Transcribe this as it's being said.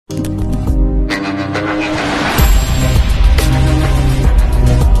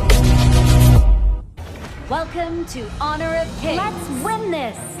to Honor of Kings. Let's win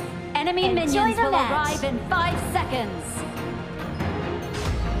this! Enemy Enjoy minions the will match. arrive in 5 seconds.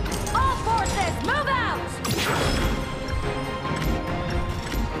 All forces, move out!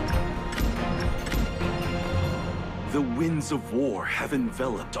 The winds of war have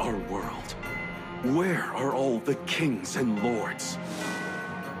enveloped our world. Where are all the kings and lords?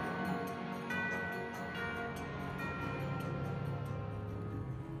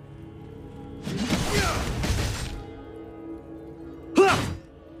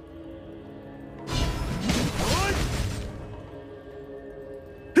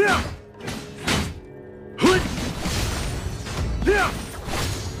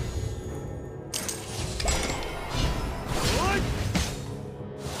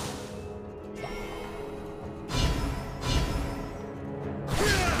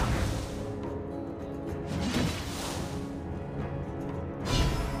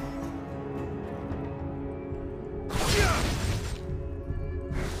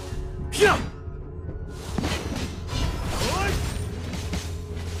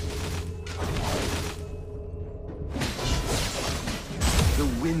 The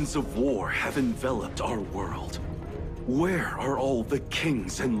winds of war have enveloped our world. Where are all the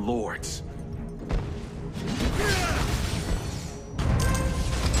kings and lords?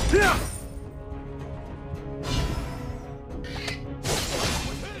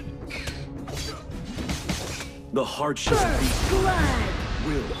 The hardships of these Blood!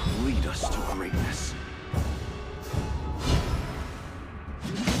 will lead us to greatness.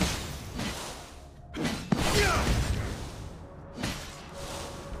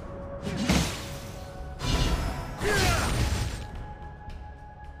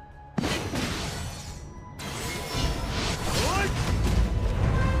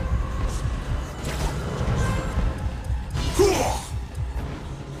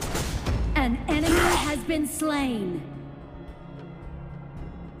 An enemy has been slain.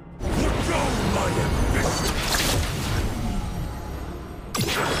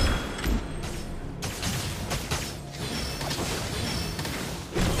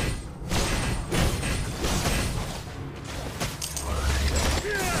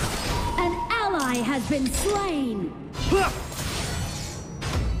 An ally has been slain.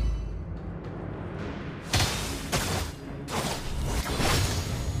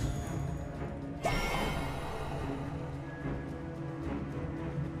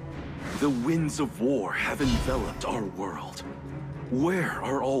 The winds of war have enveloped our world. Where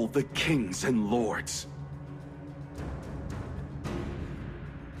are all the kings and lords?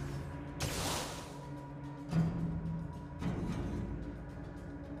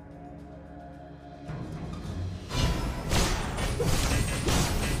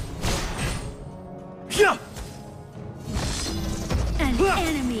 An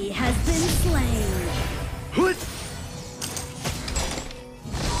enemy has been slain.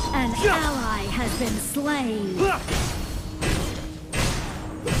 An ally has been slain.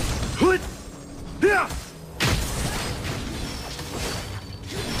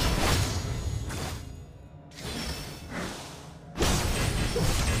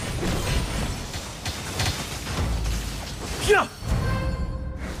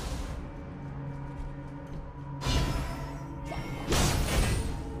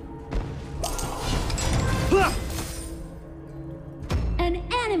 An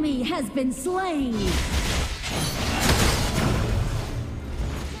enemy has been slain.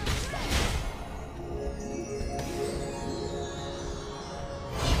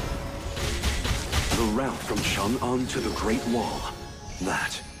 The route from Chang'an to the Great Wall.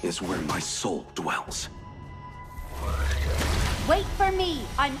 That is where my soul dwells. Wait for me,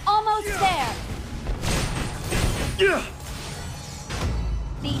 I'm almost there.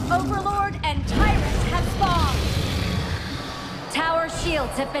 The Overlord and Tyrant have spawned. Tower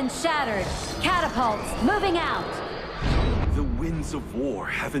shields have been shattered. Catapults moving out. The winds of war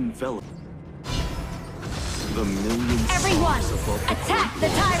have enveloped. The million Everyone, stars above the attack Great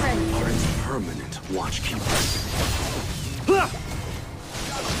the Wall tyrant! are its permanent watchkeepers.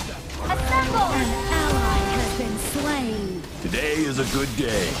 Assemble! An ally has been slain. Today is a good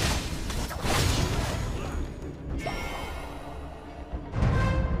day.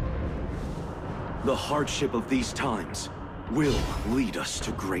 The hardship of these times will lead us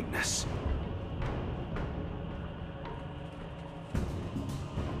to greatness.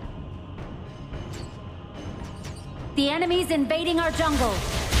 The enemy's invading our jungle.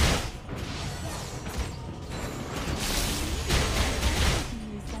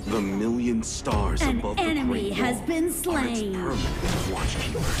 The million stars An above the enemy Great has Wall been are its slain. permanent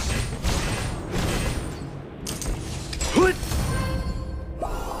watchkeepers.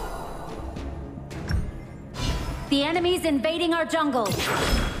 The enemy's invading our jungle.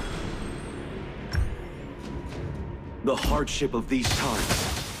 The hardship of these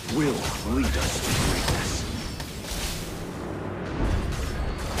times will lead us to greatness.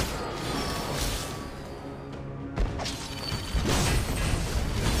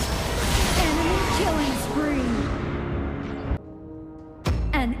 Enemy killing spree.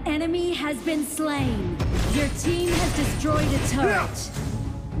 An enemy has been slain. Your team has destroyed a turret.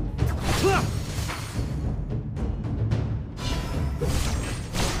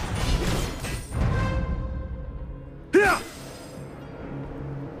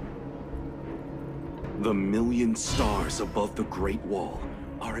 The million stars above the Great Wall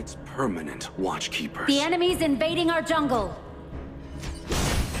are its permanent watchkeepers. The enemy's invading our jungle.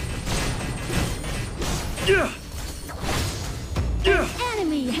 An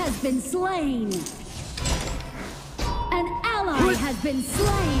enemy has been slain. An ally has been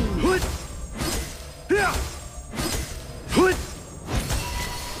slain.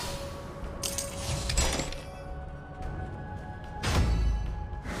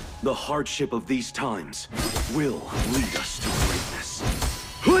 The hardship of these times will lead us to greatness.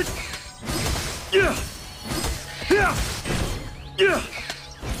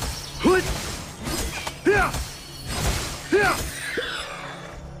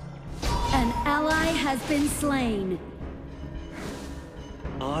 An ally has been slain.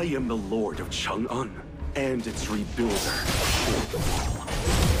 I am the Lord of Chang'an and its rebuilder.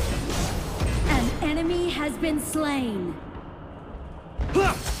 An enemy has been slain.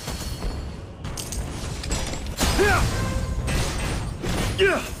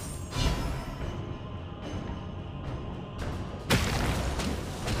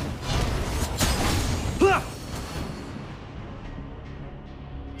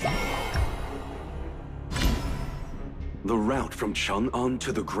 The route from Chang'an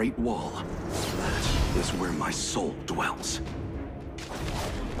to the Great Wall, that is where my soul dwells.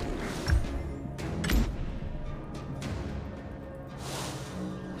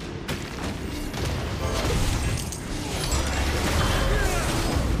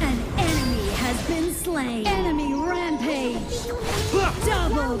 Slain. Enemy rampage.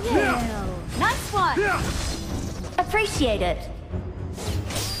 Double kill. Nice one. Appreciate it.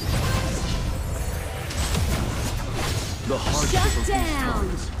 The hardship Shut of down.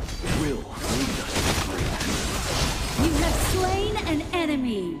 these times will lead us to greatness. You have slain an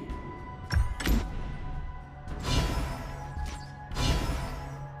enemy.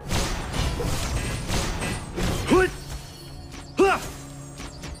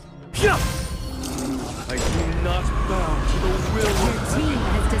 I do not bow to the will Your of team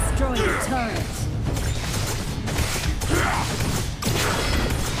has destroyed a turret.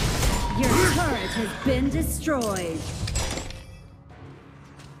 Your turret has been destroyed.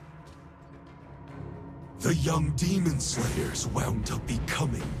 The young demon slayers wound up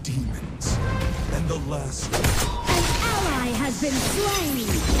becoming demons. And the last... An ally has been slain.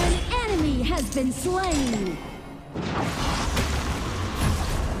 An enemy has been slain.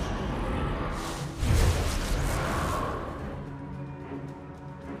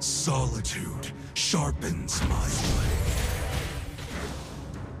 Solitude sharpens my blade.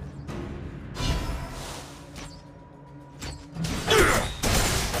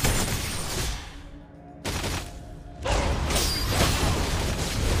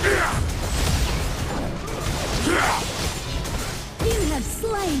 You have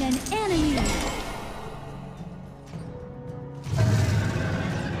slain an enemy.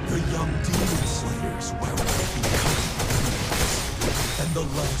 The young demon slayers wound up becoming demons. And the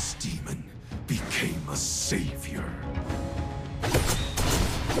last demon became a savior.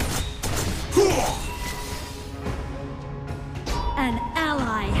 An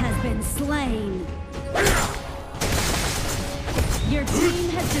ally has been slain. Your team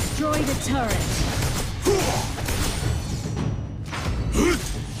has destroyed a turret.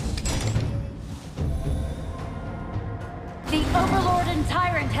 The Overlord and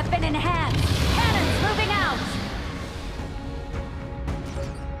Tyrant have been enhanced. Cannons moving out.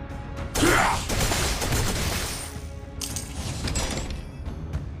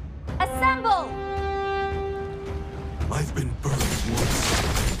 Assemble! I've been burned once.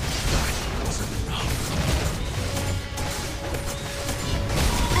 That wasn't enough.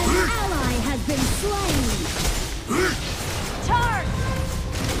 An ally has been slain. Charge!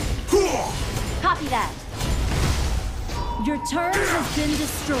 Copy that. Your turret has been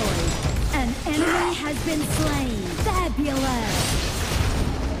destroyed. An enemy has been slain. Fabulous.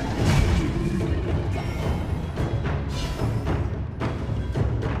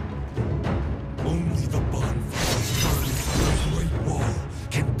 Only the bonfires burning on the Great Wall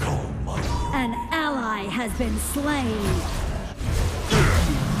can calm my fury. An ally has been slain.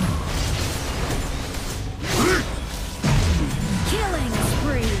 Killing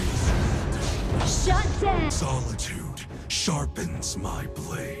spree. Shut down. Solitude sharpens my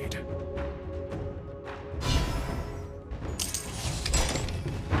blade.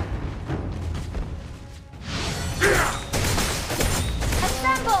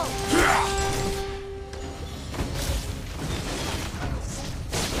 Assemble!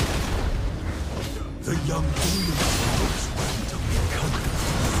 The young demon flows randomly coming,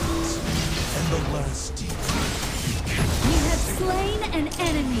 and the last demon became You have slain an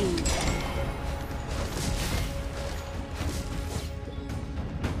enemy.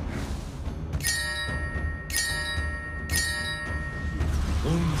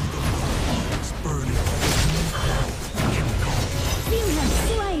 only the fires burning like can calm. You have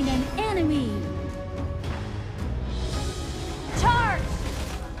slain an enemy. Charge!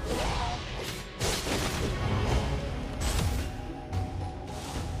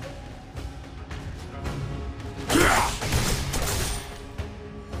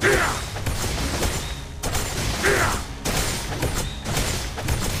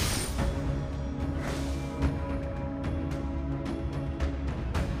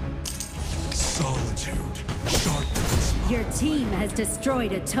 Solitude sharpens my Your team has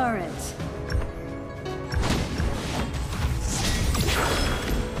destroyed a turret.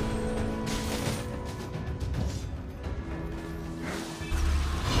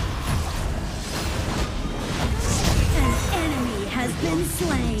 An enemy has been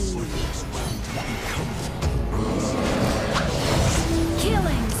slain. slayers randomly coming.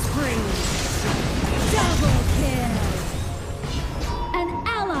 Killing spree. Double kill. An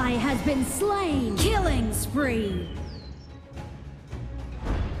ally has been slain. Killing spree.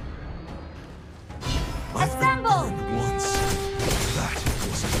 I've been Assemble! burned once. That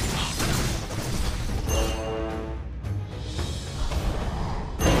wasn't enough.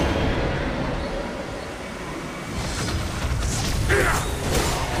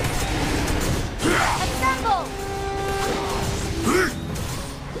 Assemble!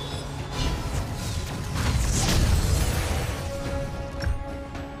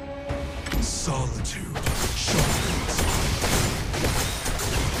 Solitude sharpens.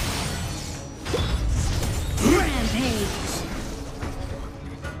 Rampage.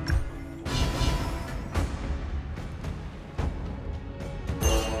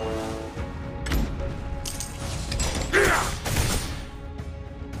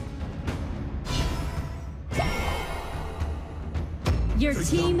 Your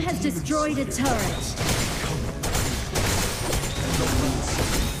team has destroyed a turret.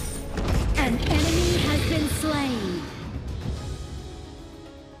 An enemy has been slain.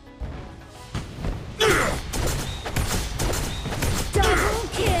 Double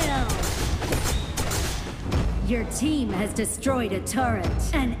kill! Your team has destroyed a turret.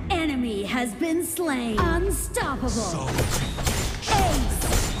 An enemy has been slain. Unstoppable. Solitude Ace!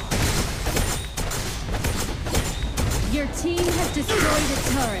 Your team has destroyed a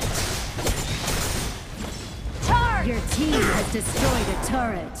turret. Charge! Your team has destroyed a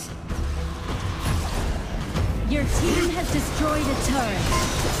turret. Your team has destroyed a turret.